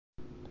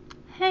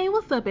Hey,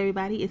 what's up,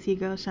 everybody? It's your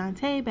girl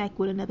Shantae back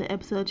with another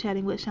episode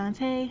Chatting with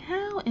Shantae.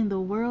 How in the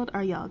world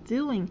are y'all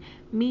doing?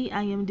 Me,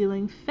 I am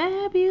doing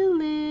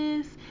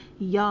fabulous.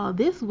 Y'all,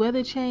 this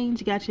weather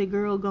change got your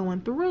girl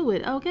going through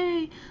it,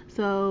 okay?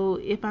 So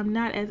if I'm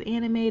not as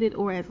animated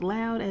or as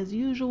loud as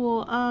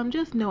usual,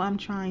 just know I'm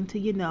trying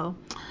to,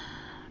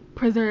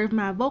 preserve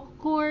my vocal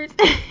cords.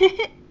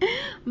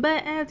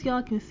 But as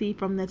y'all can see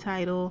from the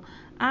title,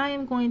 I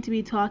am going to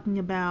be talking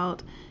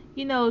about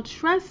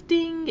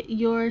trusting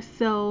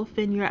yourself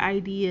and your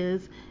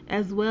ideas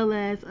as well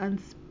as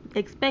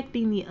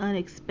expecting the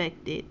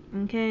unexpected.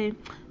 Okay,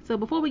 so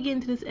before we get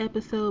into this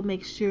episode,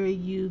 make sure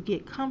you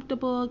get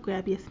comfortable,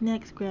 grab your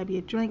snacks, grab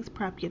your drinks,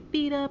 prop your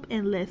feet up,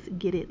 and let's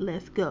get it,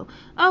 let's go.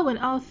 Oh, and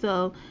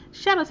also,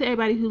 shout out to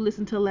everybody who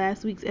listened to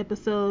last week's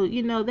episode.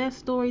 That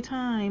story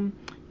time.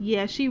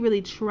 Yeah, she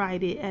really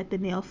tried it at the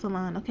nail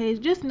salon, okay?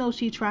 Just know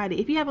she tried it.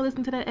 If you haven't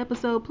listened to that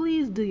episode,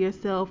 please do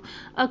yourself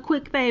a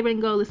quick favor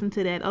and go listen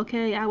to that,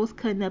 okay? I was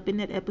cutting up in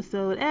that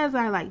episode, as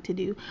I like to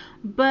do.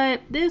 But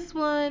this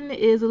one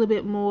is a little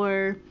bit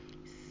more,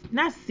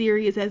 not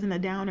serious as in a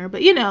downer,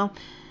 but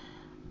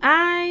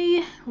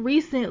I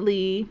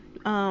recently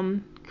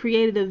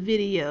created a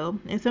video,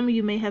 and some of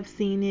you may have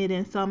seen it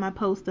and saw my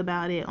post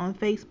about it on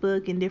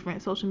Facebook and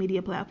different social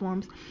media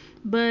platforms.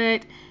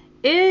 But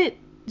it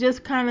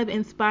just kind of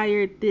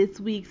inspired this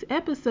week's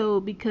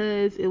episode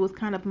because it was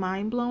kind of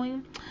mind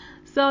blowing.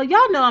 So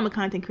y'all know I'm a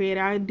content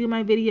creator. I do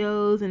my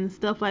videos and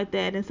stuff like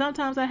that. And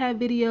sometimes I have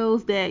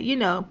videos that,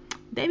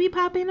 they be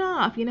popping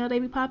off, they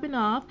be popping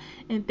off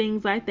and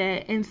things like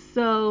that. And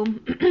so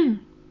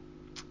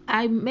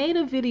I made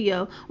a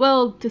video.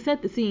 Well, to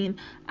set the scene,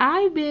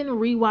 I've been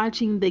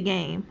rewatching The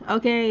Game,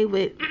 okay,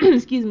 with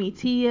excuse me,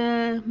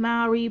 Tia,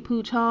 Mowry,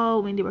 Pooch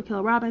Hall, Wendy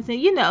Raquel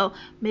Robinson,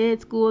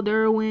 Med School,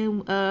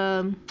 Derwin,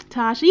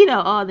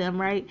 Tasha, all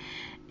them, right?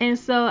 And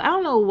so I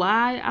don't know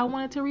why I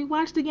wanted to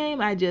rewatch The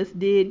Game. I just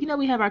did.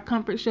 We have our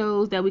comfort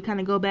shows that we kind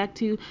of go back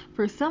to.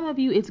 For some of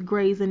you, it's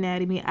Grey's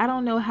Anatomy. I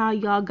don't know how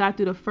y'all got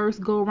through the first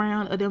go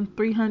round of them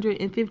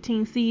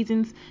 315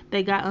 seasons.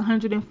 They got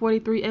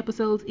 143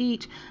 episodes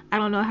each. I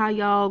don't know how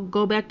y'all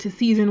go back to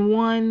season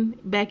 1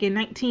 back in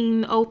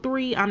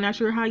 1903. I'm not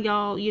sure how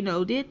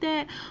y'all, did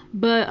that.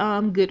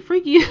 But good for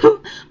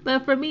you.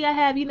 But for me, I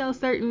have,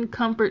 certain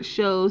comfort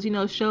shows,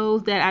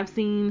 shows that I've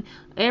seen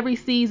every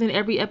season,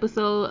 every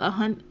episode, a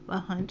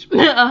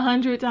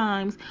hundred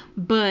times.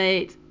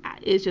 But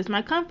it's just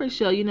my comfort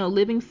show.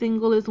 Living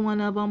Single is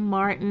one of them.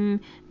 Martin,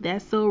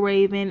 That's So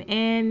Raven,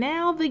 and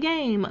now The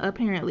Game,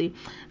 apparently.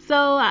 So,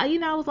 I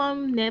was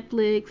on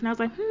Netflix and I was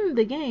like,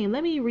 The Game,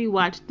 let me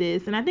rewatch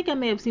this. And I think I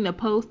may have seen a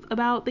post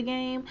about The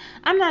Game.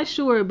 I'm not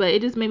sure, but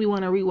it just made me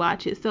want to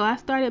rewatch it. So I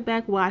started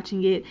back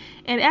watching it.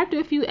 And after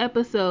a few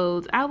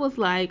episodes, I was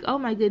like, oh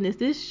my goodness,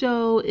 this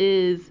show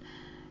is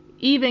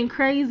even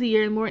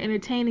crazier and more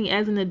entertaining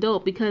as an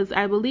adult, because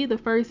I believe the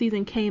first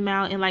season came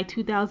out in like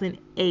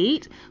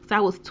 2008, so I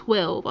was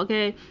 12.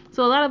 Okay,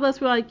 so a lot of us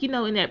were like, in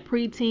that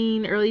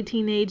preteen, early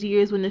teenage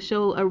years when the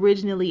show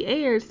originally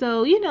aired.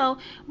 So we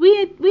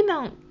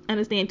don't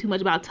understand too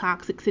much about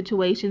toxic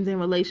situations and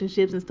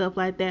relationships and stuff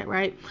like that,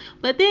 right?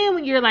 But then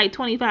when you're like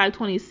 25,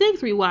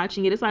 26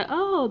 rewatching it, it's like,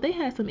 oh, they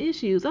had some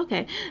issues.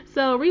 Okay,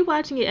 so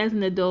rewatching it as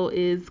an adult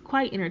is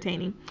quite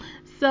entertaining.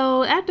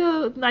 So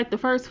after like the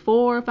first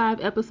 4 or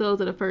 5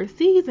 episodes of the first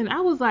season,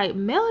 I was like,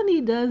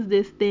 Melanie does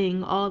this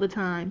thing all the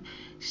time.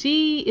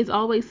 She is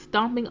always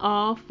stomping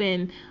off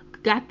and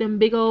got them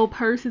big old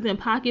purses and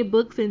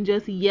pocketbooks and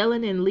just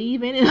yelling and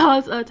leaving and all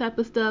this other type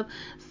of stuff.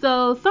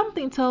 So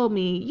something told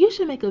me you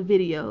should make a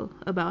video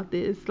about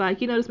this. Like,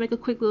 just make a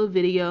quick little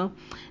video.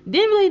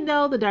 Didn't really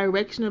know the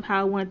direction of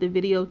how I wanted the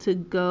video to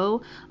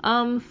go.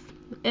 And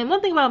one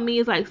thing about me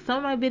is like some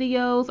of my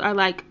videos are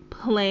like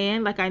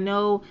planned. Like I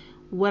know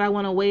what I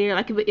want to wear.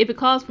 Like if it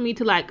calls for me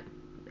to like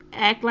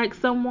act like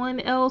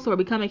someone else or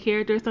become a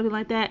character or something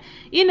like that,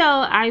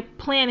 I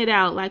plan it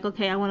out. Like,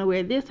 okay, I want to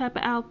wear this type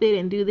of outfit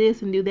and do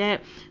this and do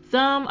that.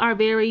 Some are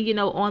very,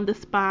 on the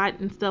spot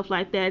and stuff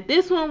like that.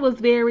 This one was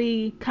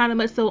very kind of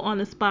much so on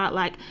the spot.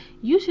 Like,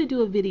 you should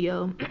do a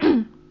video.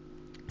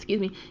 Excuse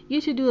me.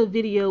 You should do a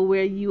video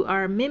where you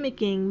are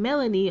mimicking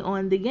Melanie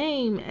on The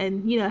Game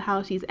and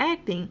how she's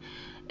acting.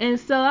 And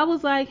so I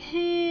was like,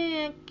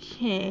 hey,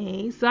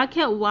 okay. So I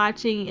kept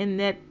watching, and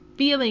that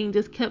feeling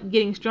just kept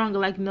getting stronger.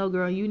 Like, no,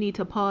 girl, you need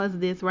to pause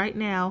this right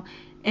now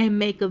and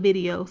make a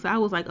video. So I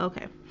was like,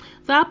 okay.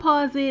 So I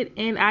pause it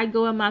and I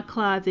go in my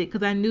closet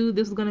because I knew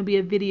this was going to be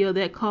a video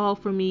that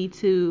called for me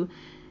to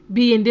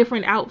be in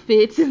different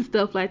outfits and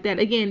stuff like that.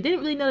 Again, didn't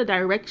really know the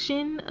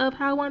direction of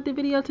how I wanted the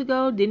video to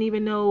go. Didn't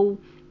even know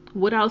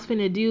what I was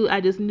finna do.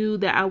 I just knew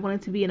that I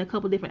wanted to be in a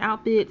couple different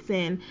outfits,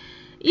 and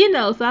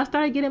so I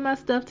started getting my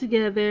stuff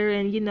together,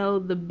 and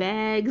the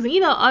bags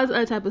and all this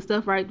other type of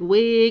stuff, right?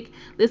 Wig.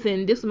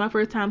 Listen, this was my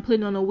first time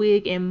putting on a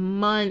wig in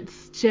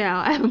months,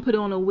 child. I haven't put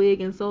on a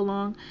wig in so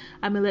long.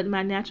 I've been letting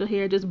my natural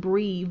hair just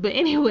breathe. But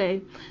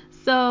anyway,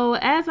 so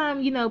as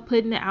I'm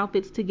putting the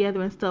outfits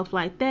together and stuff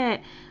like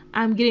that,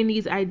 I'm getting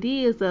these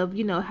ideas of,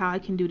 how I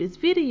can do this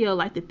video,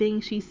 like the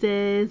things she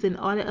says and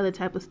all that other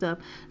type of stuff.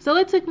 So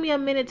it took me a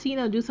minute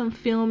to, do some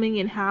filming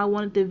and how I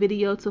wanted the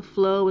video to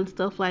flow and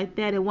stuff like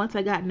that. And once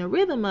I got in the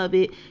rhythm of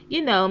it,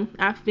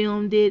 I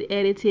filmed it,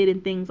 edited,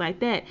 and things like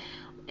that.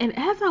 And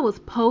as I was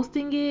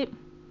posting it,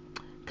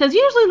 because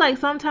usually, like,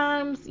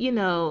 sometimes, I don't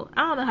know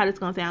how this is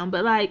going to sound,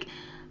 but, like,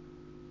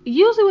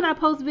 usually when I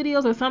post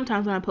videos, or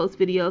sometimes when I post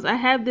videos, I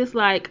have this,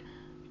 like,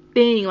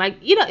 thing, like,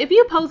 if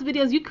you post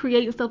videos, you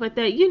create and stuff like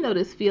that,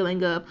 this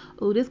feeling of,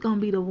 oh, this gonna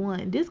be the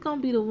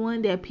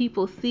one that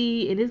people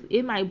see, and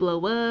it might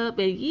blow up,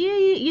 and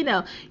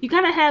you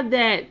kind of have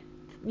that,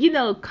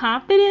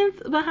 confidence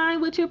behind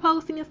what you're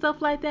posting and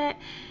stuff like that.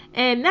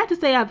 And not to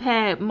say I've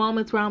had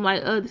moments where I'm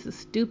like, oh, this is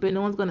stupid,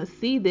 no one's gonna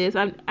see this.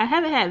 I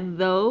haven't had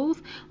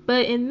those,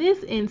 but in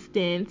this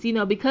instance,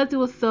 because it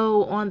was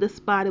so on the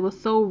spot, it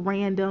was so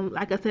random.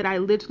 Like I said, I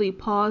literally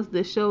paused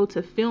the show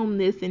to film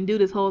this and do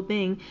this whole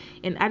thing,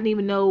 and I didn't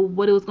even know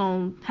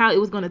how it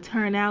was gonna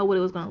turn out, what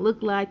it was gonna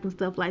look like, and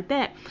stuff like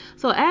that.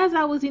 So as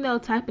I was,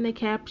 typing a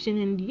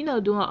caption and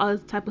doing all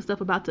this type of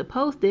stuff about to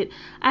post it,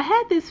 I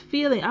had this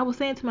feeling. I was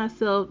saying to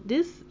myself,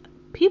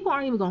 people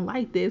aren't even gonna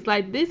like this.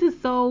 Like,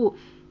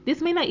 this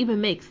may not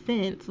even make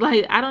sense.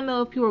 Like, I don't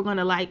know if people are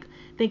gonna, like,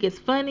 think it's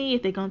funny,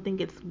 if they're gonna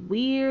think it's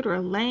weird or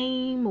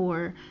lame,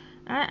 or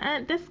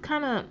that's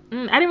kind of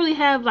I didn't really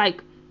have,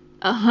 like,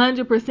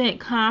 100%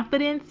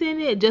 confidence in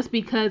it, just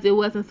because it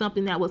wasn't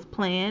something that was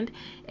planned,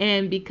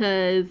 and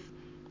because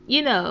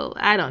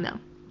I don't know.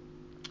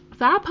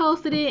 So I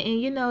posted it,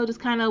 and just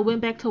kind of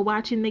went back to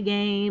watching the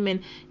game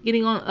and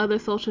getting on other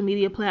social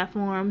media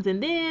platforms,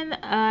 and then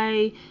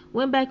I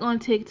went back on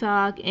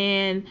TikTok,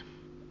 and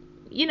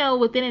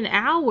within an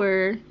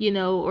hour,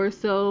 or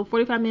so,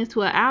 45 minutes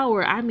to an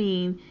hour, I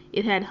mean,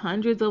 it had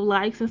hundreds of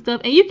likes and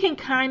stuff. And you can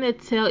kind of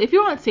tell, if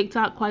you're on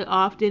TikTok quite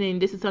often and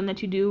this is something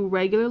that you do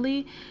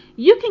regularly,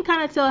 you can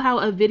kind of tell how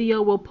a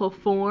video will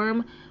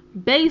perform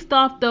based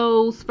off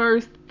those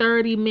first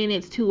 30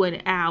 minutes to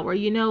an hour.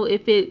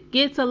 If it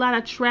gets a lot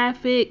of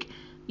traffic,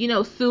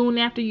 soon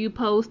after you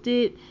post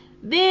it,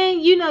 then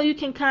you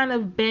can kind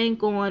of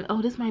bank on,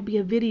 oh, this might be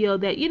a video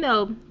that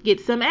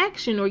gets some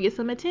action or get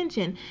some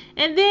attention.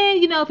 And then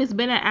if it's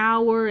been an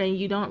hour and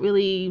you don't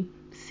really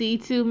see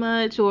too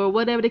much, or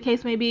whatever the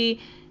case may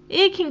be,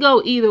 it can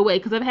go either way,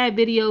 because I've had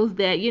videos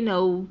that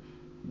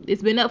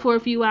it's been up for a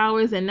few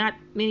hours and not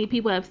many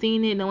people have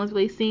seen it, no one's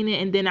really seen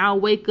it, and then I'll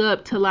wake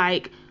up to,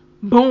 like,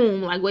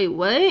 boom, like, wait,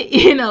 what?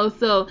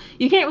 So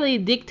you can't really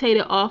dictate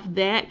it off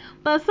that.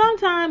 But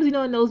sometimes,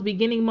 in those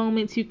beginning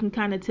moments, you can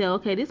kind of tell,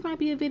 okay, this might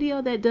be a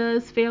video that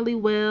does fairly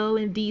well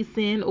and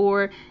decent,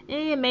 or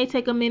it may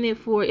take a minute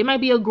it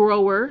might be a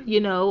grower,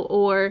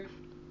 or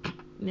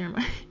never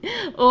mind,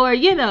 or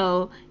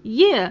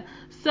yeah.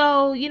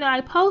 So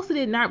I posted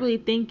it not really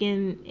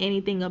thinking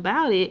anything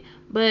about it,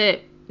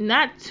 but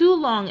not too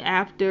long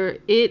after,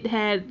 it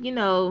had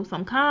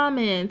some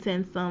comments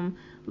and some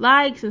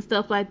likes and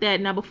stuff like that.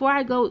 Now, before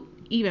I go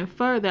even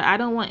further, I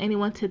don't want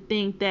anyone to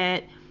think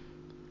that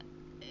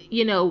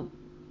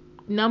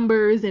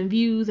numbers and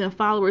views and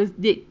followers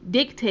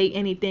dictate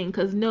anything,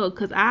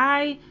 because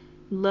I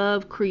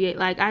love create.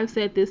 Like, I've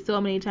said this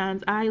so many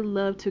times, I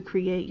love to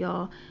create,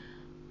 y'all.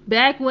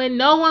 Back when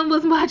no one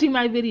was watching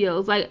my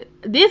videos, like,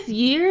 this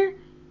year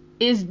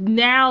is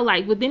now,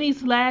 like, within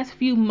these last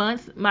few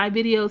months, my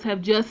videos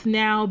have just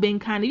now been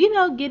kind of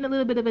getting a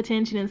little bit of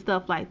attention and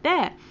stuff like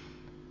that.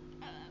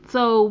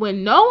 So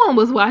when no one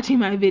was watching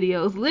my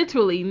videos,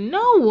 literally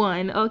no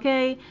one,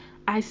 okay,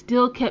 I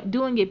still kept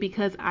doing it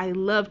because I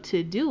love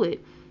to do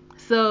it.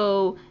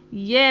 So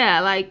yeah,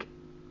 like,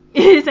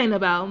 this ain't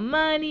about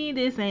money,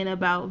 this ain't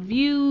about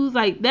views.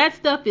 Like, that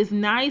stuff is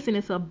nice and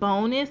it's a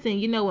bonus,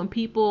 and when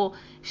people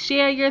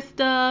share your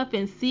stuff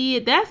and see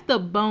it, that's the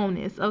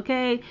bonus,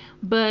 okay?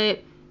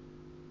 But,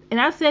 and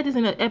I've said this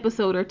in an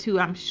episode or two,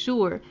 I'm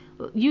sure,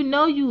 you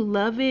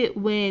love it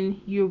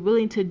when you're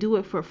willing to do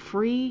it for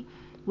free,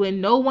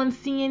 when no one's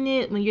seeing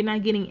it, when you're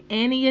not getting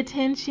any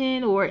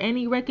attention or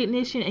any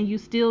recognition, and you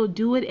still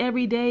do it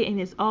every day and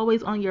it's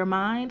always on your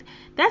mind.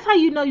 That's how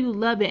you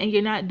love it, and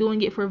you're not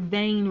doing it for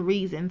vain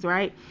reasons,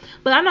 right?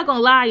 But I'm not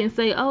gonna lie and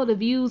say, oh, the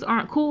views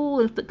aren't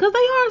cool, because they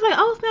are. It's like,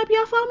 oh snap,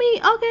 y'all saw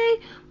me, okay.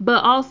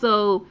 But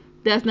also,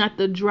 that's not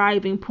the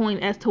driving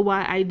point as to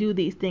why I do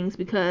these things,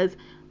 because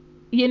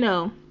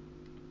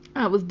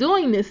I was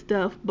doing this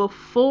stuff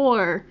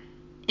before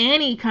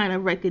any kind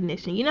of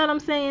recognition. You know what I'm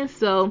saying?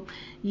 So,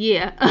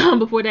 yeah,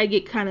 before that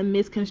get kind of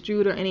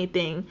misconstrued or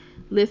anything.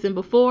 Listen,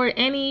 before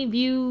any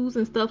views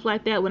and stuff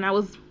like that, when I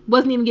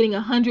wasn't even getting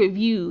 100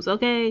 views,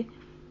 okay?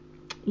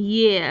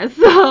 Yeah,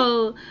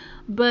 so,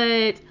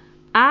 but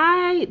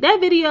that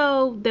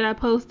video that I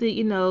posted,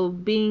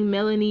 being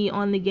Melanie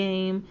on the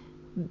game,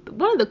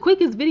 one of the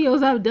quickest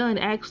videos I've done,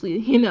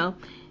 actually,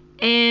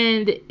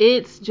 and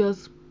it's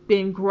just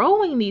been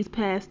growing these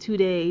past 2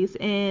 days,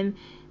 and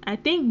I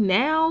think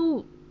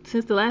now,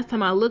 since the last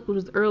time I looked, which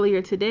was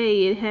earlier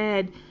today, it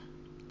had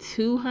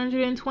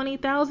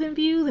 220,000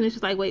 views, and it's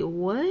just like, wait,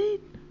 what?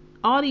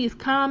 all these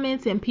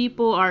comments and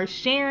people are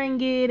sharing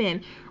it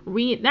and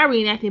not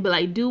reenacting, but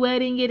like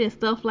duetting it and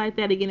stuff like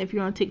that. Again, if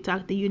you're on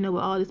TikTok, then you know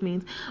what all this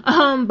means.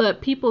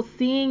 But people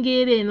seeing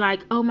it and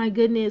like, oh my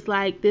goodness,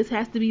 like this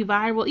has to be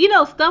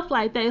viral, stuff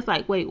like that. It's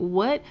like, wait,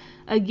 what?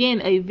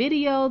 Again, a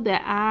video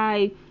that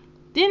I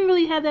didn't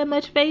really have that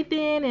much faith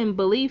in and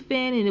belief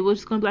in, and it was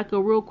just gonna be like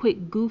a real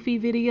quick goofy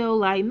video.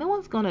 Like, I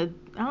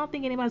don't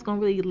think anybody's gonna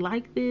really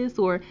like this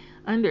or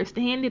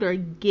understand it or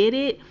get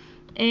it.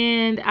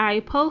 And I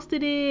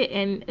posted it,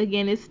 and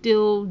again, it's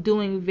still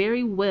doing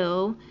very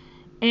well.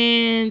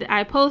 And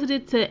I posted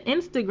it to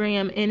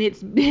Instagram, and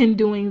it's been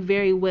doing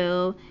very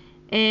well.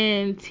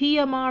 And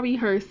Tia Mowry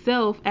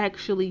herself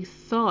actually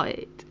saw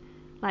it.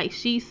 Like,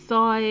 she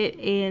saw it,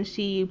 and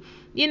she,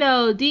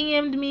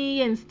 DM'd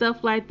me and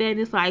stuff like that. And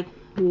it's like,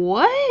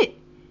 what?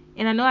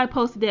 And I know I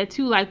posted that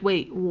too. Like,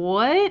 wait,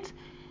 what?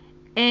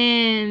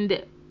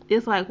 And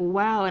it's like,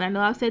 wow. And I know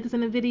I've said this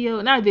in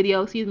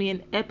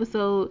an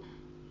episode.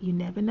 You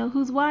never know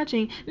who's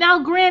watching. Now,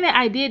 granted,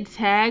 I did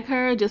tag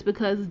her just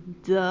because,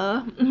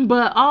 duh.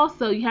 But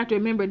also, you have to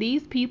remember,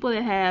 these people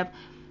that have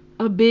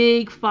a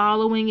big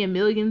following and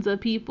millions of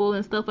people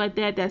and stuff like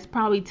that, that's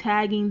probably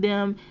tagging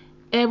them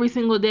every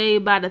single day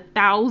by the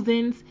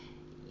thousands.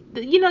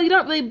 You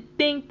don't really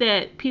think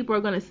that people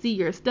are going to see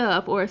your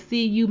stuff or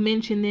see you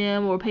mention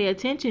them or pay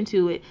attention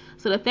to it.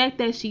 So the fact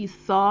that she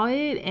saw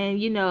it and,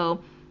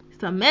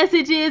 some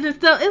messages and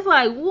stuff, it's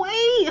like,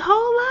 wait,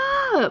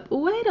 hold up,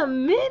 wait a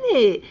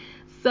minute.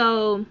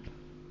 So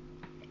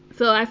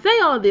I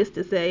say all this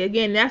to say,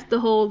 again, that's the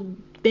whole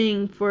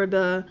thing for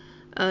the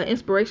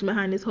inspiration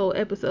behind this whole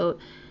episode.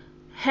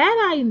 Had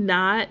I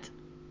not,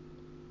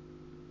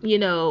 you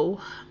know,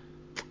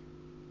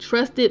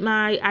 trusted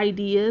my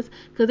ideas,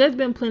 because there's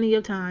been plenty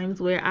of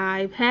times where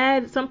I've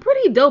had some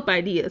pretty dope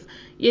ideas,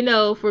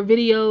 for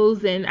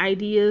videos and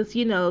ideas,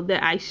 that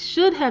I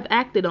should have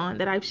acted on,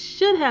 that I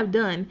should have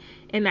done,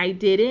 and I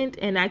didn't,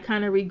 and I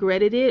kind of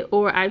regretted it,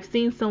 or I've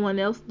seen someone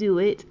else do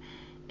it,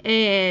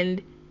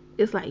 and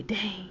it's like,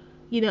 dang.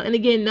 And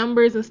again,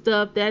 numbers and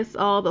stuff, that's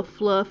all the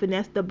fluff and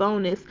that's the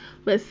bonus.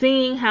 But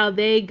seeing how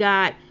they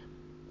got,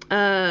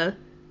 not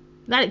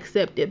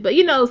accepted, but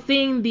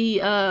seeing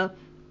the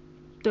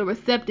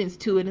receptance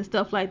to it and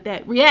stuff like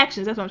that,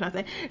 reactions, that's what I'm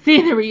trying to say,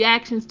 seeing the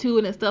reactions to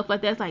it and stuff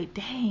like that, it's like,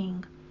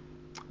 dang,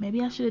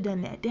 maybe I should have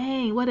done that,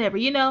 dang, whatever,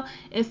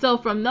 and so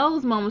from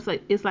those moments,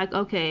 like, it's like,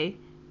 okay,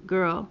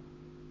 girl,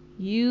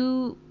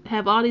 you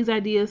have all these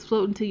ideas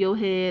floating to your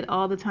head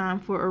all the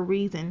time for a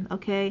reason,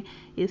 okay?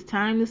 It's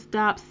time to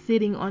stop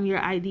sitting on your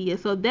idea.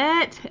 So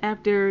that,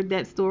 after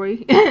that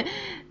story,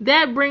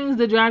 that brings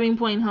the driving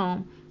point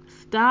home.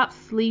 Stop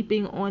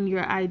sleeping on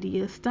your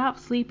idea. Stop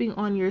sleeping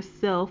on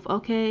yourself,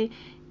 okay?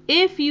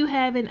 If you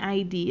have an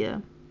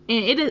idea,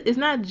 and it's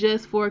not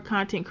just for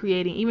content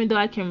creating, even though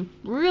I can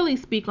really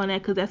speak on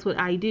that because that's what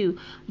I do.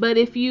 But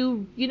if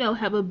you,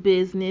 have a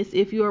business,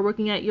 if you are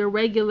working at your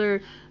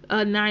regular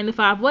 9 to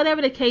 5,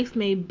 whatever the case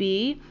may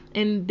be,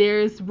 and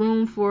there's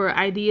room for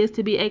ideas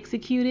to be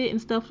executed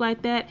and stuff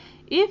like that,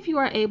 if you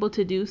are able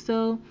to do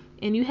so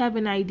and you have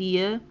an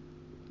idea,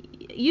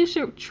 you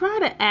should try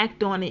to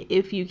act on it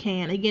if you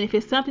can. Again, if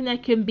it's something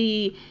that can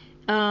be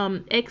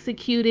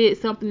executed,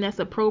 something that's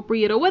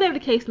appropriate, or whatever the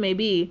case may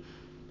be,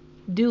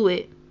 do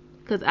it.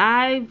 Because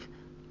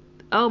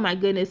oh my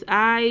goodness,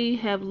 I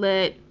have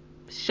let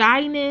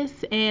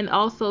shyness and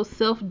also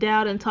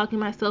self-doubt and talking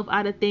myself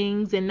out of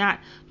things and not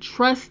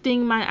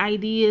trusting my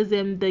ideas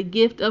and the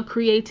gift of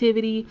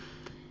creativity,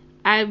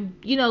 I've,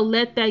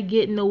 let that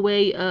get in the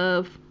way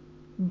of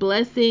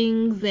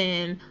blessings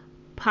and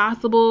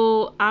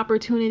possible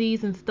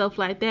opportunities and stuff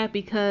like that,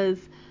 because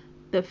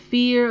the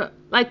fear,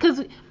 like, because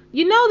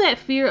that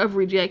fear of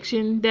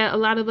rejection that a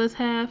lot of us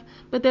have,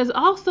 but there's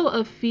also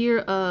a fear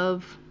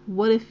of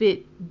what if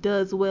it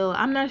does well.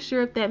 I'm not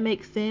sure if that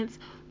makes sense,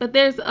 but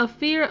there's a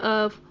fear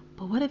of,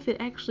 but what if it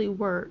actually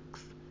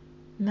works?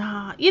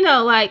 Nah,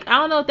 like, I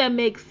don't know if that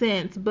makes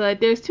sense, but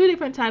there's two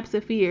different types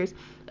of fears.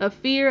 A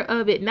fear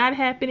of it not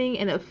happening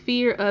and a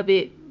fear of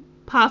it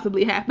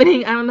possibly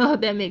happening. I don't know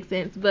if that makes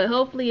sense, but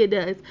hopefully it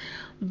does.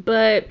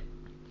 But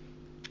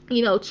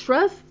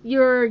trust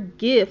your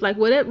gift. Like,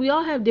 whatever, we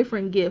all have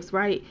different gifts,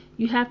 right?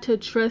 You have to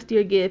trust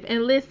your gift.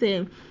 And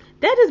listen,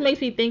 that just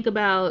makes me think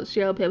about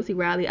Cheryl Pepsi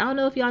Riley. I don't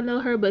know if y'all know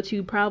her, but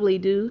you probably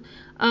do.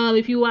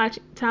 If you watch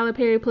Tyler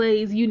Perry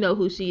Plays, you know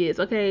who she is.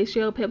 Okay,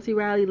 Cheryl Pepsi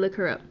Riley, look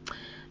her up.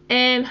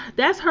 And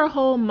that's her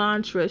whole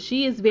mantra.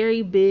 She is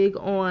very big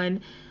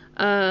on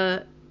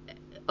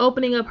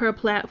opening up her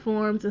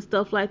platforms and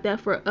stuff like that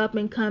for up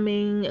and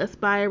coming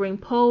aspiring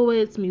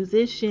poets,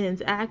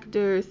 musicians,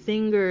 actors,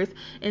 singers,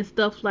 and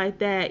stuff like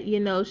that.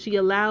 She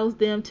allows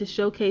them to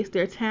showcase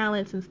their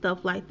talents and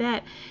stuff like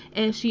that.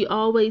 And she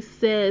always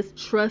says,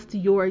 trust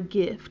your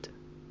gift.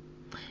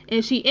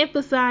 And she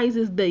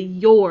emphasizes the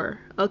your,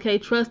 okay,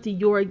 trust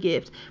your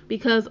gift.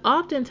 Because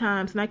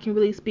oftentimes, and I can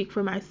really speak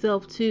for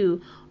myself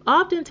too,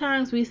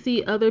 oftentimes we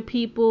see other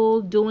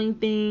people doing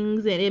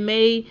things and it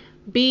may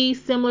be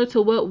similar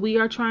to what we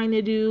are trying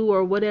to do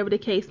or whatever the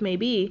case may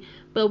be,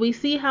 but we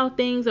see how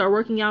things are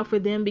working out for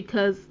them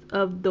because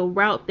of the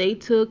route they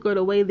took or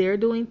the way they're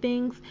doing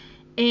things,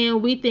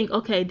 and we think,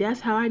 okay,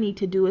 that's how I need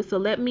to do it, so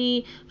let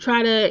me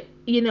try to,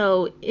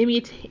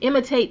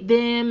 imitate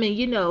them and,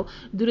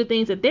 do the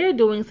things that they're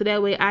doing so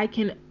that way I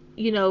can,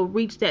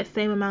 reach that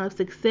same amount of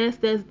success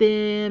as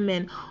them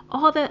and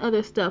all that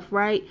other stuff,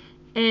 right?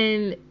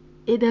 And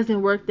it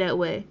doesn't work that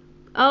way.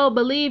 Oh,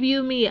 believe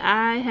you me,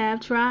 I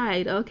have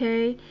tried,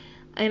 okay?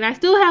 And I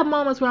still have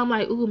moments where I'm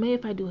like, ooh, maybe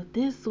if I do it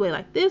this way,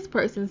 like this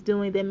person's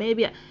doing, then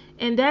maybe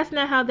and that's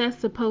not how that's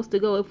supposed to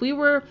go. If we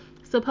were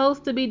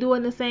supposed to be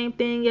doing the same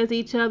thing as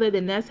each other,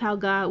 then that's how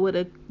God would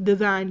have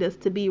designed us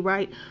to be,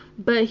 right?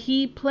 But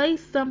He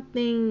placed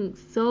something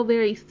so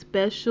very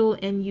special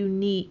and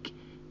unique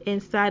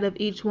inside of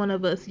each one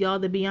of us. Y'all,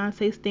 the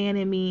Beyonce stan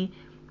in me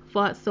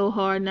fought so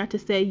hard not to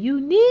say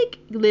unique.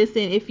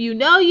 Listen, if you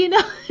know, you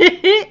know.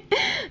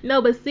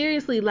 No, but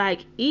seriously,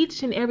 like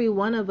each and every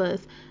one of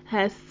us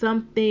has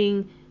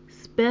something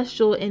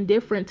special and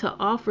different to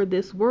offer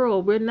this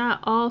world. We're not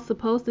all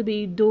supposed to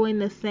be doing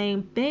the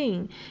same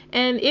thing.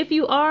 And if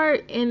you are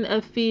in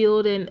a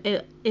field and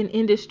an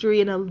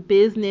industry and a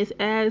business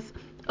as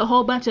a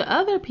whole bunch of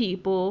other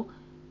people,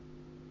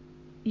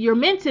 you're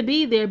meant to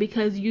be there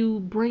because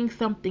you bring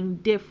something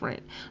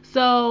different.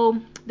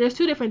 So there's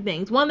two different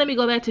things. One, let me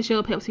go back to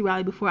Show Pepsi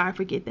Riley before I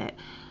forget that.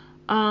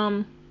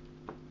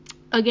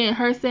 Again,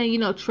 her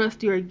saying,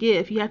 trust your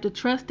gift. You have to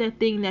trust that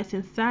thing that's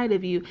inside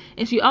of you.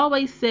 And she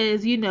always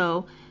says, you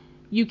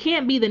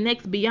can't be the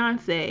next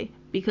Beyonce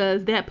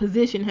because that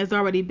position has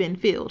already been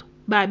filled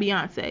by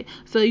Beyonce.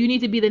 So you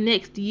need to be the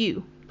next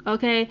you.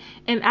 Okay?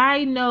 And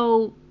I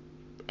know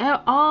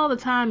all the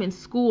time in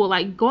school,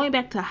 like going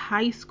back to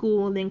high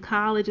school and then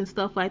college and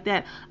stuff like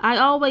that, I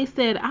always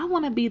said, I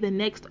want to be the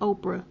next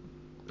Oprah.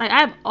 Like,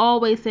 I've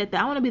always said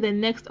that. I want to be the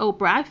next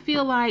Oprah. I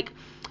feel like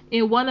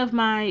in one of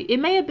my,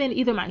 it may have been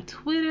either my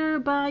Twitter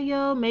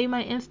bio, maybe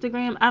my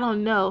Instagram, I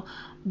don't know,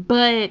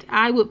 but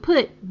I would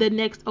put the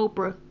next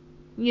Oprah.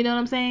 You know what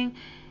I'm saying?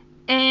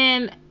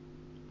 And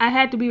I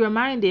had to be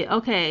reminded,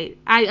 okay,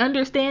 I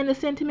understand the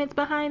sentiments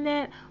behind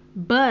that,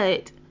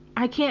 but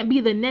I can't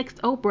be the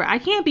next Oprah. I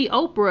can't be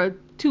Oprah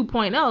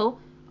 2.0.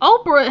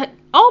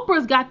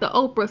 Oprah's got the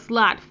Oprah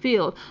slot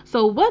filled.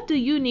 So what do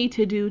you need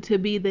to do to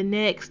be the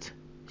next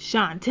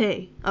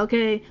Shantae?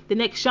 Okay? The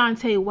next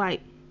Shantae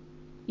White.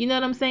 You know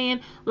what I'm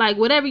saying? Like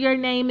whatever your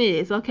name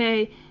is,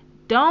 okay?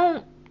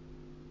 Don't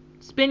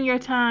spend your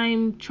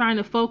time trying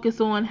to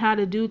focus on how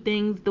to do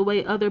things the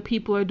way other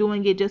people are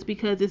doing it just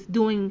because it's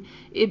doing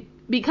it,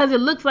 because it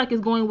looks like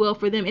it's going well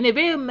for them, and it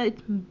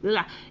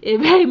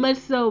very much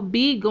so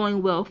be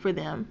going well for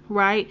them,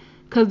 right?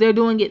 Because they're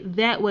doing it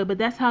that way, but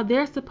that's how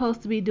they're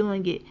supposed to be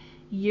doing it.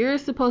 You're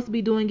supposed to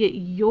be doing it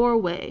your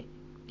way.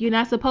 You're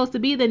not supposed to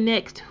be the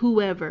next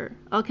whoever,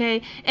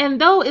 okay?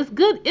 And though it's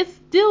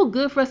still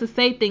good for us to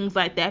say things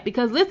like that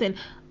because listen,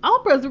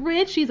 Oprah's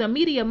rich, she's a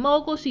media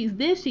mogul, she's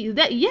this, she's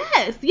that.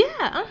 Yes,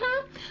 yeah,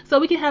 So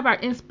we can have our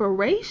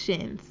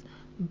inspirations,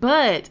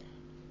 but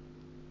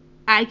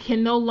I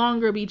can no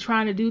longer be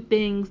trying to do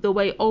things the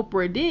way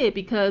Oprah did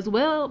because,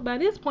 well, by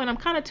this point I'm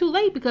kind of too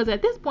late because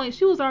at this point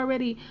she was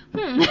already,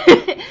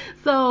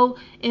 So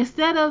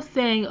instead of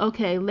saying,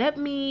 okay, let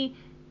me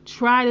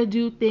try to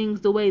do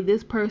things the way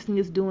this person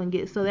is doing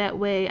it so that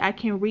way I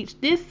can reach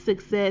this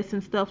success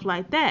and stuff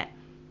like that,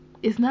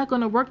 it's not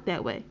going to work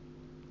that way.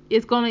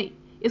 It's going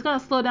to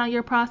slow down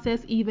your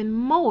process even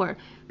more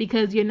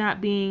because you're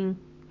not being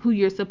who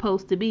you're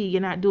supposed to be.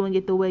 You're not doing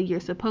it the way you're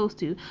supposed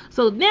to.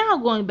 So now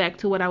going back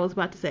to what I was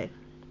about to say.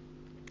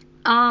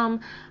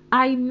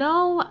 I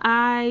know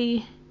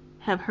I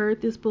have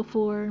heard this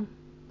before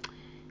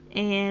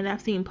and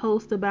I've seen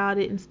posts about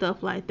it and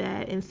stuff like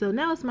that. And so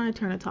now it's my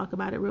turn to talk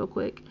about it real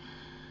quick.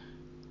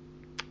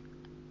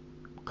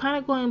 Kind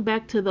of going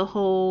back to the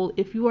whole,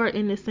 if you are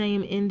in the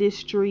same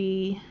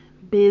industry,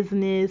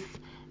 business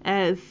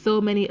as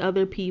so many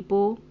other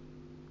people,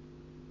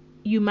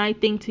 you might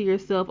think to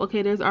yourself,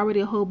 okay, there's already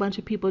a whole bunch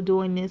of people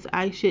doing this,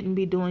 I shouldn't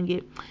be doing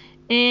it.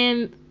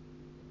 And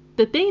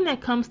the thing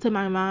that comes to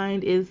my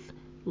mind is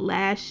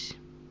lash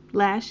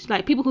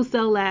like people who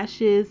sell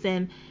lashes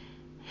and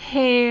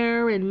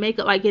hair and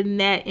makeup, like in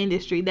that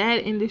industry.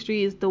 That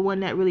industry is the one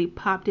that really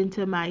popped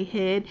into my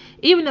head,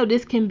 even though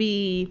this can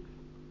be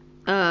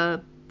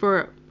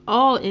for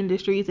all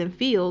industries and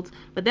fields,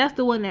 but that's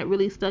the one that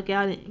really stuck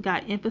out and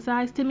got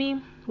emphasized to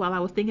me while I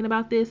was thinking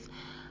about this.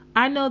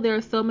 I know there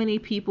are so many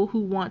people who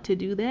want to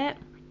do that,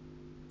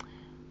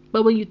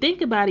 but when you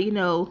think about it,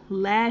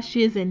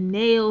 lashes and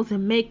nails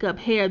and makeup,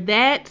 hair,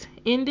 that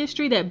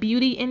industry, that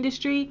beauty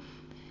industry,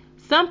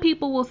 some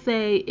people will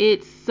say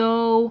it's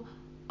so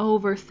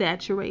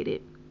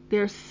oversaturated.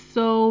 There's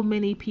so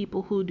many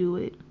people who do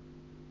it.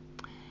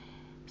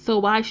 So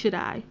why should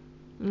I?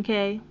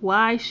 Okay?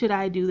 Why should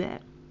I do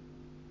that?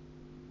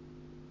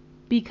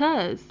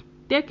 Because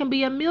There can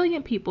be a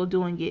million people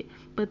doing it,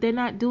 but they're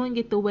not doing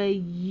it the way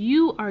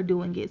you are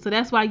doing it. So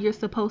that's why you're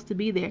supposed to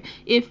be there.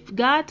 If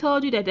God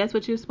told you that that's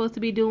what you're supposed to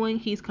be doing,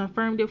 He's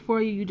confirmed it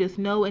for you. You just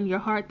know in your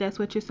heart that's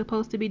what you're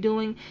supposed to be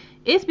doing.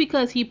 It's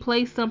because He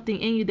placed something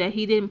in you that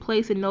He didn't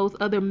place in those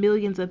other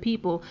millions of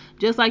people.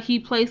 Just like He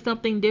placed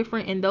something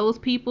different in those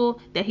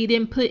people that He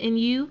didn't put in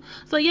you.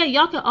 So yeah,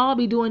 y'all can all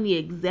be doing the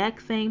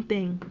exact same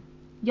thing.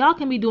 Y'all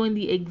can be doing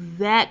the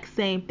exact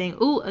same thing.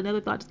 Ooh,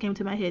 another thought just came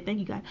to my head. Thank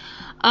you,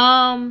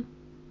 God.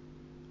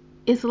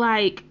 It's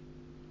like,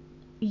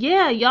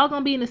 yeah, y'all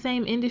gonna be in the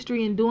same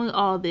industry and doing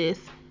all this,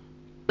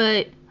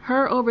 but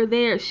her over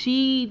there,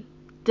 she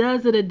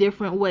does it a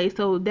different way,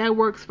 so that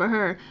works for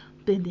her.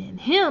 But then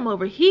him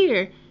over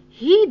here,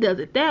 he does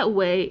it that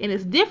way, and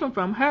it's different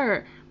from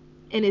her,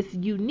 and it's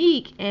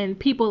unique, and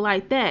people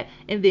like that.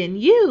 And then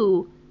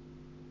you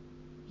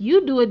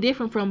do it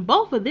different from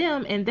both of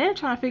them, and they're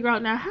trying to figure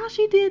out now how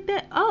she did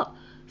that. Oh,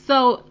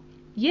 so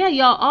yeah,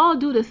 y'all all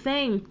do the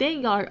same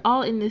thing. Y'all are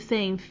all in the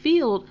same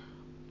field,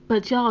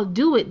 but y'all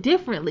do it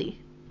differently.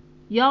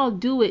 Y'all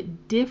do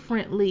it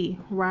differently,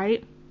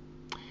 right?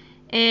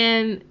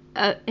 And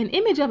an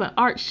image of an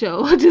art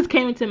show just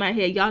came into my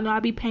head. Y'all know I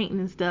be painting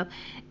and stuff,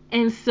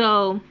 and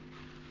so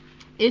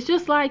it's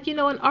just like, an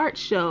art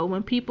show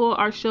when people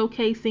are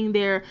showcasing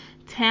their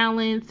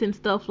talents and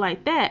stuff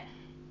like that.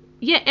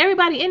 Yeah,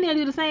 everybody in there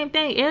do the same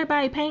thing.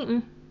 Everybody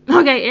painting.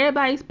 Okay,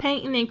 everybody's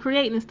painting and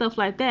creating and stuff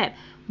like that.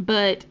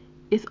 But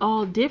it's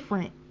all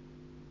different.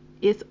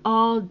 It's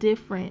all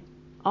different.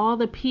 All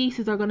the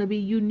pieces are going to be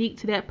unique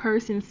to that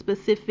person's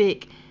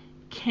specific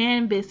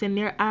canvas and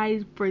their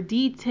eye for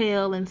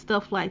detail and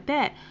stuff like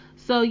that.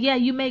 So yeah,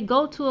 you may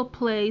go to a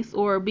place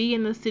or be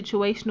in a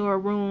situation or a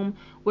room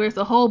where it's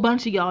a whole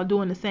bunch of y'all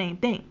doing the same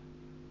thing.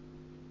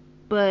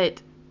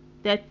 But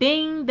that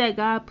thing that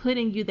God put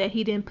in you that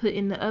He didn't put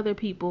in the other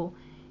people,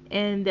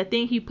 and the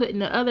thing He put in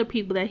the other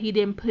people that He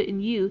didn't put in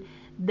you,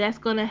 that's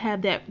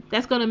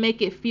gonna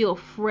make it feel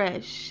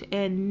fresh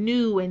and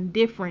new and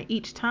different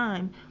each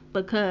time,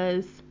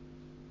 because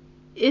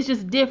it's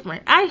just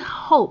different. I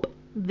hope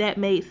that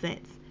made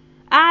sense.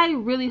 I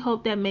really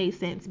hope that made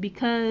sense,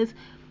 because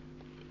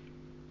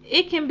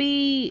it can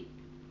be,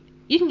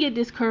 you can get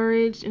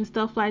discouraged and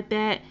stuff like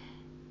that,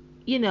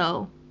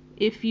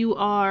 if you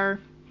are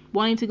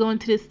wanting to go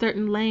into this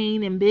certain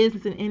lane in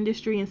business and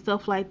industry and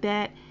stuff like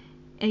that,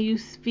 and you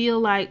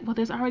feel like, well,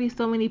 there's already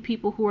so many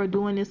people who are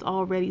doing this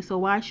already, so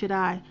why should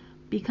I?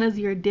 Because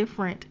you're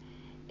different.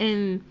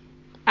 And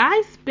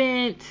I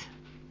spent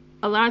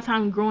a lot of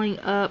time growing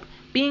up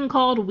being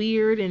called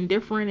weird and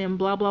different and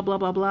blah blah blah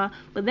blah blah,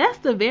 but that's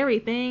the very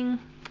thing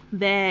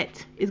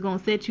that is going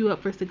to set you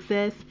up for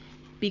success,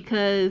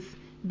 because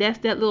that's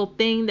that little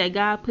thing that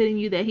God put in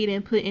you that He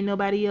didn't put in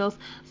nobody else.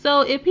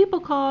 So if people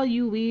call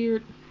you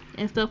weird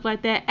and stuff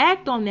like that,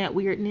 act on that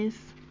weirdness.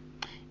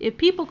 If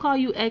people call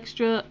you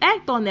extra,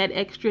 act on that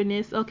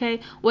extraness, okay?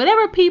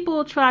 Whatever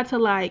people try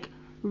to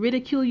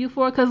ridicule you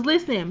for, because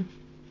listen,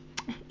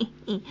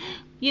 I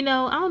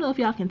don't know if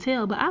y'all can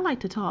tell, but I like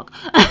to talk.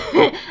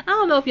 I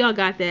don't know if y'all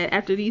got that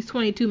after these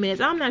 22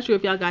 minutes. I'm not sure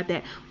if y'all got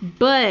that,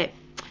 but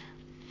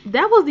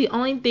that was the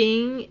only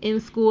thing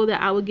in school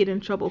that I would get in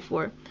trouble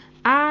for.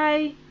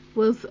 I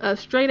was a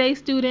straight A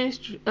student,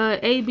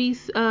 AB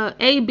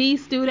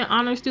student,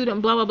 honor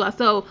student, blah blah blah.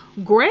 So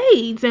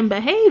grades and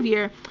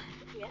behavior,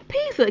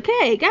 piece of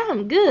cake,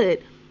 I'm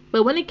good.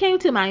 But when it came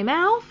to my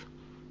mouth,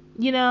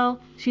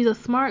 she's a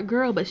smart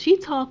girl, but she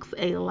talks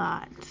a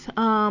lot.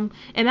 And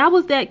I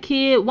was that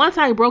kid. Once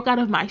I broke out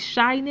of my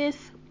shyness,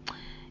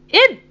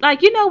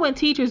 when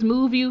teachers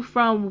move you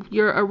from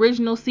your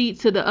original seat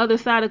to the other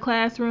side of the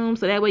classroom,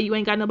 so that way you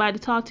ain't got nobody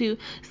to talk to.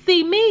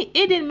 See, me,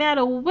 it didn't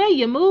matter where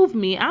you move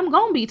me, I'm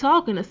gonna be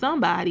talking to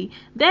somebody.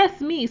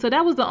 That's me. So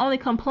that was the only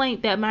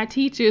complaint that my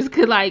teachers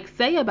could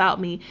say about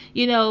me.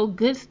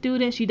 Good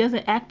student, she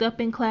doesn't act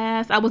up in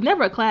class. I was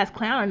never a class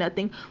clown or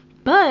nothing,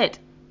 but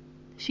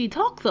she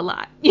talks a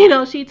lot.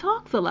 She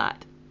talks a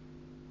lot.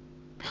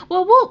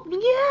 Well,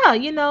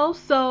 yeah,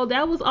 so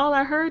that was all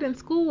I heard in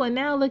school, and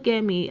now look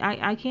at me.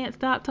 I can't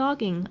stop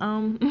talking.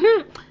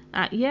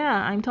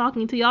 Yeah, I'm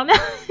talking to y'all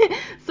now.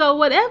 So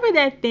whatever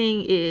that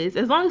thing is,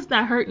 as long as it's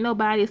not hurting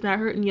nobody, it's not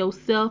hurting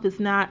yourself, it's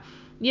not,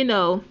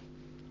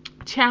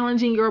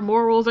 challenging your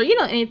morals or,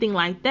 anything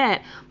like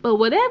that. But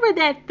whatever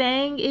that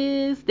thing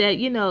is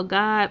that,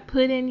 God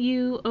put in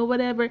you or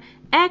whatever,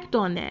 act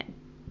on that.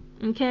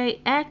 Okay?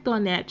 Act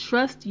on that.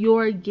 Trust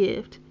your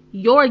gift.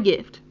 Your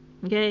gift.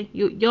 Okay?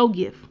 Your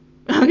gift.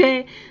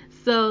 Okay?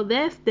 So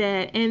that's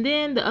that. And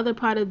then the other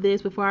part of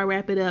this, before I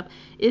wrap it up,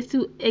 is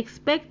to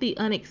expect the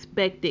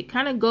unexpected.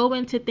 Kind of go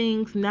into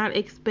things not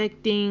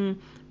expecting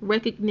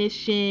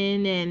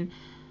recognition and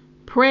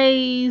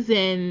praise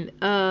and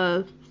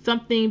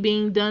something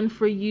being done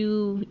for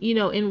you,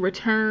 in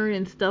return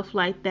and stuff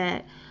like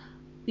that.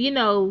 Kind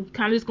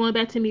of just going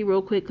back to me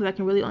real quick, because I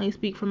can really only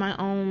speak from my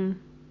own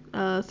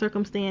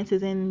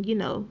circumstances and,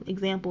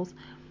 examples.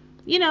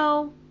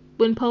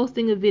 When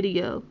posting a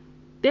video,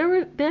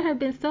 there have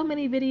been so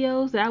many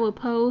videos that I would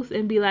post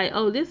and be like,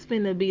 oh, this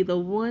finna be the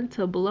one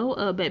to blow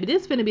up, baby.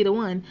 This finna be the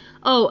one.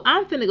 Oh,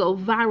 I'm finna go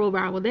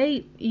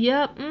viral.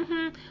 Yep,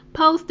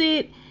 post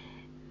it.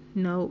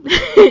 Nope.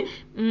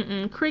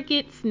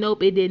 Crickets.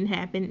 Nope, it didn't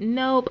happen.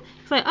 Nope.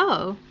 It's like,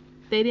 oh,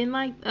 they didn't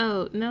like,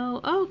 oh,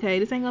 no. Okay,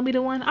 this ain't gonna be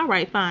the one. All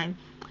right, fine.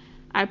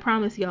 I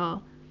promise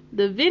y'all,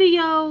 the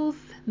videos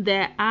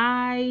that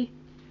I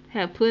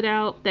have put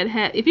out that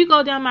have, if you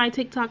go down my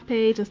TikTok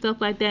page and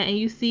stuff like that and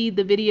you see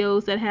the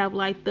videos that have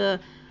like the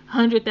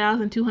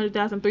 100,000,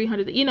 200,000,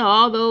 300,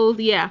 all those,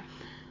 yeah.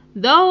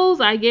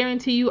 Those, I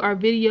guarantee you, are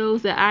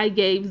videos that I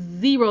gave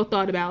zero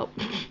thought about.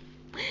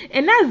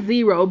 And not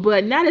zero,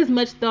 but not as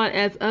much thought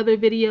as other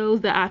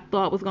videos that I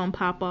thought was going to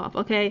pop off,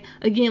 okay?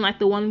 Again, like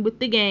the one with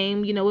the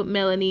game, with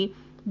Melanie.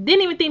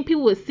 Didn't even think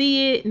people would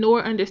see it,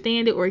 nor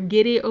understand it, or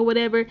get it, or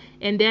whatever.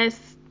 And that's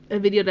a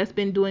video that's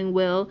been doing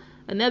well.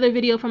 Another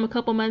video from a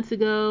couple months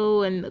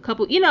ago, and a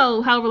couple,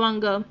 however long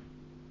ago.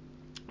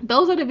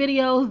 Those are the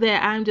videos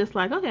that I'm just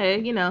like,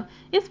 okay,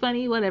 it's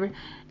funny, whatever.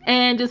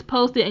 And just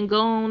post it and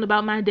go on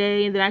about my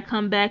day. And then I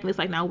come back and it's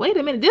like, now, wait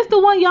a minute. This the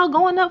one y'all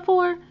going up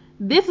for?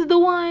 This is the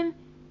one?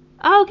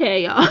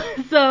 Okay, y'all.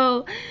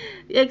 So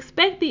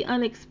expect the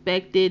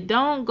unexpected.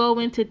 Don't go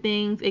into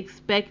things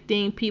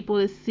expecting people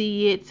to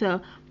see it,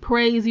 to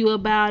praise you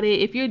about it.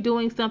 If you're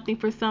doing something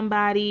for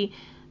somebody,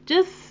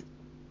 just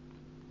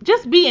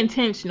be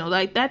intentional.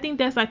 Like, I think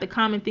that's like the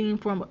common theme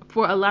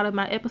for a lot of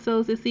my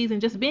episodes this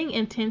season. Just being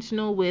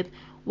intentional with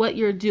what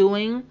you're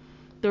doing,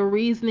 the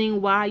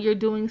reasoning why you're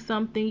doing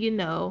something,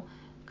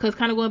 because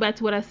kind of going back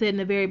to what I said in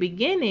the very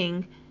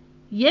beginning,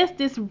 yes,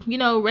 this,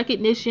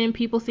 recognition,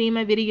 people seeing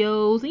my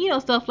videos,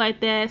 and, stuff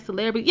like that,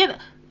 celebrity,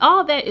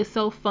 all that is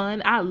so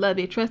fun. I love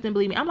it. Trust and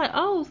believe me. I'm like,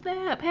 oh,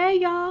 snap. Hey,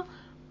 y'all.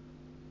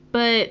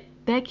 But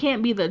that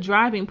can't be the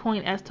driving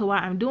point as to why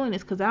I'm doing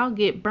this, because I'll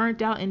get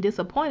burnt out and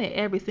disappointed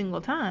every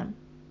single time.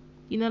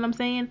 You know what I'm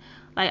saying?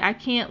 Like, I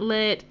can't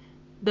let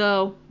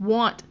the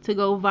want to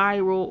go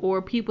viral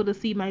or people to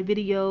see my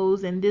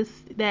videos and this,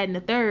 that, and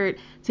the third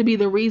to be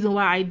the reason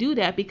why I do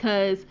that,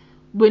 because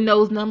when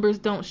those numbers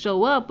don't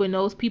show up, when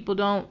those people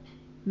don't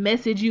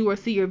message you or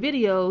see your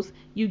videos,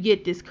 you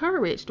get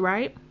discouraged,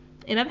 right?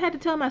 And I've had to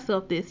tell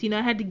myself this,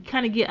 I had to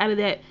kind of get out of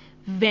that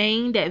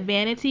that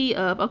vanity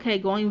of, okay,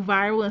 going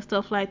viral and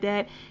stuff like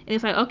that. And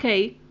it's like,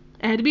 okay,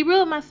 I had to be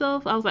real with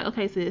myself. I was like,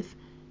 okay, sis,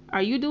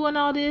 are you doing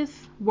all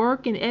this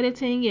work and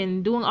editing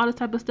and doing all this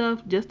type of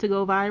stuff just to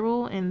go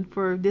viral and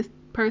for this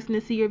person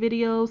to see your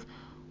videos?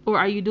 Or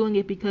are you doing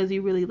it because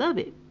you really love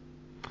it?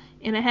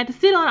 And I had to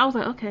sit on it. I was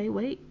like, okay,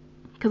 wait.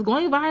 Because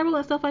going viral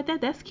and stuff like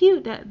that, that's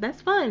cute.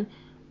 That's fun.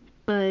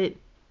 But,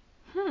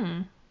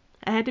 I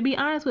had to be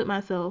honest with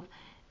myself.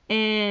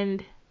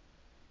 And,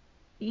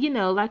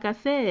 like I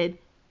said,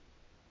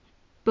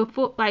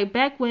 before, like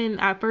back when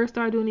I first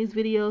started doing these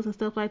videos and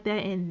stuff like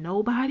that, and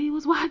nobody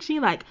was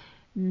watching, like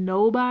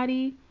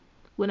nobody,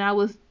 when I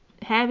was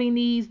having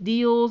these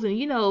deals and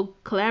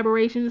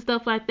collaborations and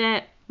stuff like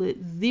that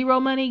with zero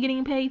money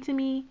getting paid to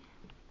me,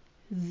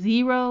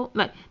 zero,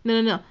 like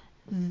no,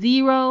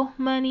 zero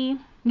money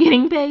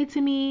getting paid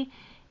to me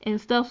and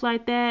stuff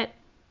like that,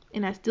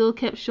 and I still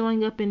kept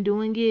showing up and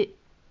doing it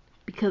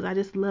because I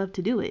just love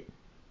to do it.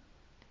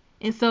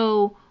 And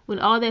so when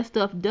all that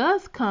stuff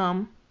does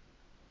come,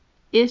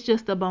 it's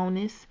just a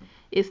bonus.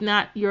 It's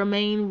not your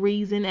main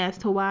reason as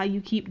to why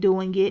you keep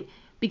doing it,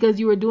 because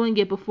you were doing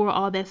it before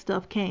all that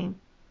stuff came.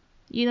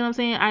 You know what I'm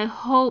saying? I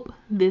hope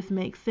this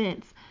makes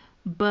sense.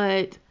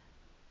 But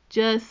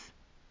just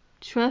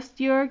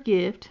trust your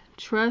gift,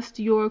 trust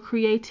your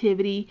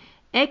creativity,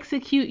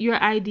 execute your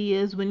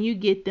ideas when you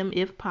get them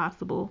if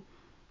possible,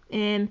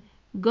 and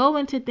go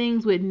into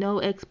things with no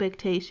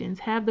expectations.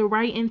 Have the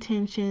right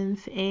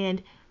intentions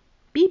and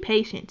be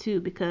patient too,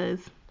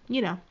 because,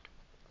 and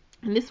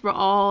this for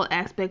all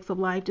aspects of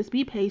life, just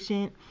be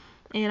patient.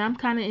 And I'm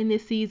kind of in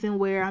this season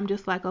where I'm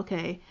just like,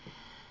 okay,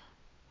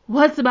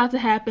 what's about to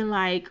happen?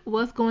 Like,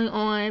 what's going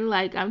on?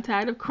 Like, I'm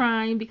tired of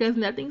crying because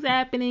nothing's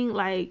happening.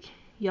 Like,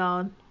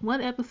 y'all,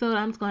 one episode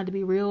I'm just going to have to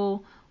be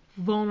real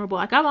vulnerable.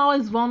 Like, I'm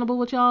always vulnerable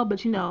with y'all,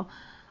 but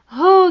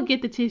oh,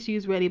 get the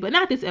tissues ready. But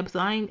not this episode.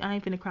 I ain't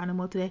finna cry no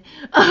more today.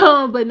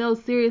 But no,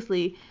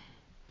 seriously,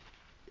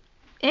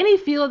 any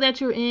field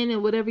that you're in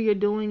and whatever you're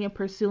doing and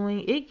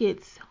pursuing, it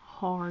gets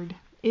hard.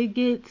 It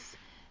gets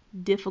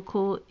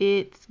difficult.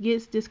 It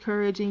gets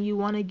discouraging. You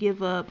want to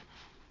give up.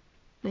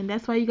 And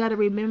that's why you got to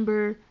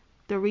remember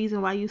the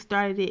reason why you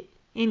started it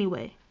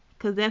anyway.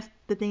 Because that's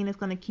the thing that's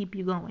going to keep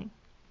you going.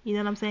 You know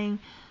what I'm saying?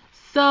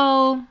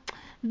 So,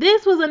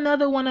 this was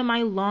another one of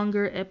my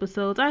longer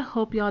episodes. I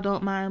hope y'all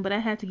don't mind, but I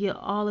had to get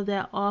all of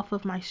that off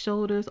of my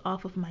shoulders,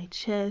 off of my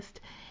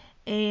chest.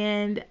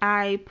 And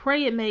I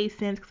pray it made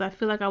sense, because I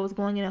feel like I was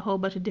going in a whole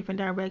bunch of different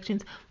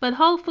directions. But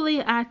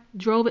hopefully I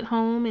drove it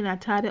home and I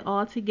tied it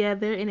all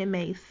together and it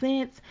made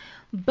sense.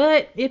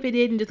 But if it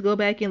didn't, just go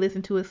back and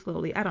listen to it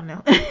slowly. I don't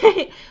know.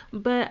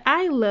 But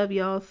I love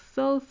y'all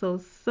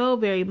so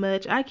very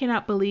much. I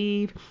cannot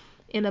believe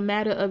in a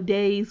matter of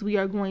days we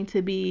are going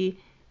to be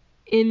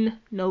in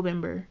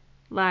November.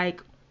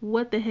 Like,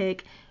 What the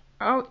heck?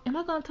 Oh, am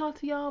I gonna talk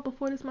to y'all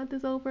before this month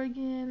is over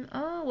again?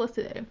 What's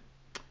today?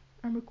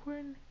 I'm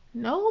recording.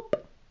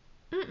 Nope.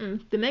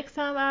 The next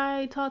time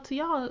I talk to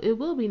y'all, it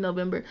will be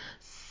November.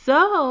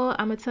 So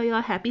I'm gonna tell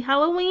y'all happy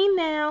Halloween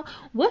now.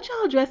 What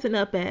y'all dressing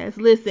up as?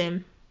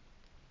 Listen,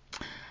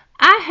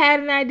 I had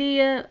an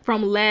idea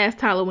from last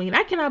Halloween.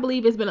 I cannot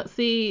believe it's been.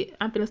 See,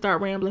 I'm gonna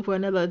start rambling for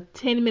another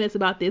 10 minutes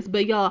about this.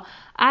 But y'all,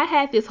 I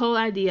had this whole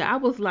idea. I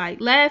was like,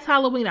 last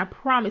Halloween, I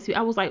promise you,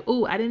 I was like,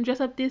 ooh, I didn't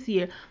dress up this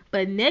year.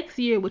 But next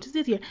year, which is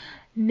this year,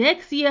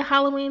 next year,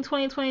 Halloween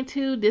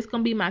 2022, this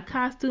gonna be my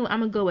costume.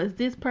 I'm gonna go as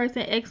this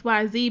person,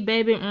 XYZ,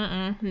 baby.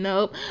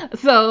 Nope.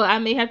 So I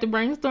may have to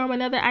brainstorm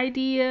another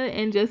idea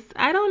and just,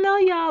 I don't know,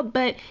 y'all.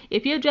 But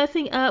if you're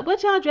dressing up,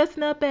 what y'all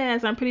dressing up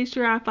as? I'm pretty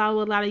sure I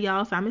follow a lot of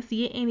y'all, so I'm gonna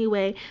see it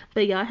anyway.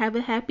 But y'all have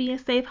a happy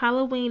and safe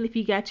Halloween. If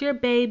you got your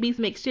babies,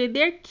 make sure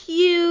they're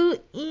cute.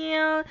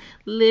 Yeah.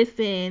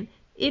 Listen,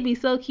 it'd be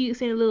so cute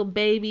seeing the little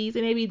babies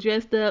and they be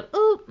dressed up.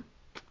 Oop.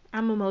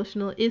 I'm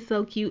emotional. It's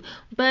so cute.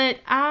 But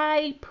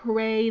I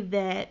pray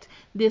that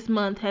this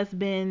month has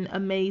been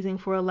amazing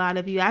for a lot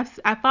of you.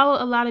 I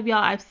follow a lot of y'all.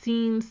 I've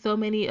seen so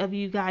many of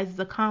you guys'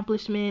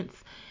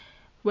 accomplishments,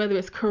 whether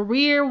it's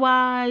career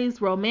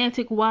wise,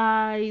 romantic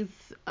wise,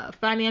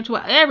 financial,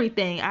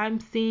 everything.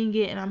 I'm seeing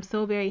it and I'm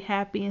so very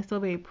happy and so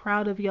very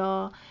proud of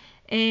y'all.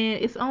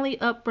 And it's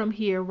only up from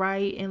here,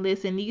 right? And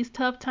listen, these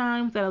tough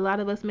times that a lot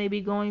of us may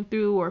be going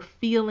through or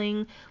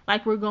feeling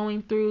like we're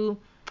going through,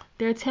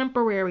 they're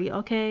temporary,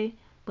 okay?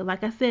 But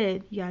like I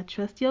said, you gotta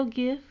trust your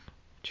gift,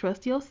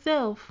 trust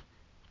yourself,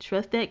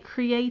 trust that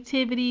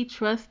creativity,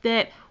 trust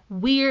that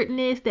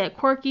weirdness, that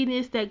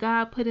quirkiness that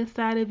God put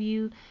inside of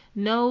you.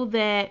 Know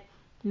that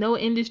no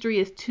industry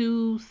is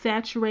too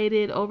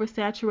saturated,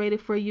 oversaturated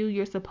for you.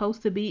 You're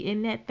supposed to be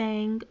in that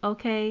thing,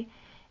 okay?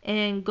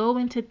 And go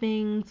into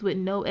things with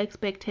no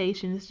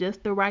expectations,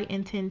 just the right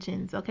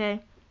intentions,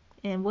 okay?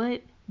 And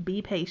what?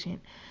 Be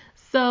patient.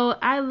 So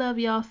I love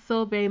y'all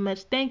so very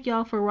much. Thank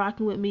y'all for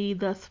rocking with me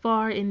thus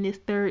far in this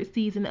third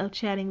season of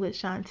Chatting with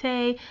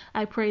Shantae.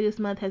 I pray this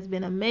month has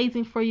been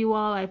amazing for you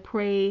all. I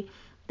pray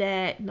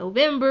that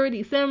November,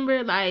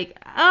 December,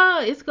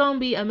 it's gonna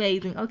be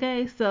amazing.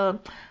 Okay, so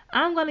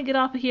I'm gonna get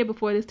off of here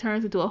before this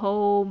turns into a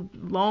whole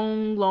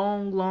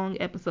long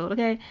episode.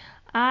 Okay,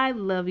 I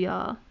love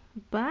y'all.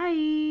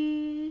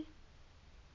 Bye.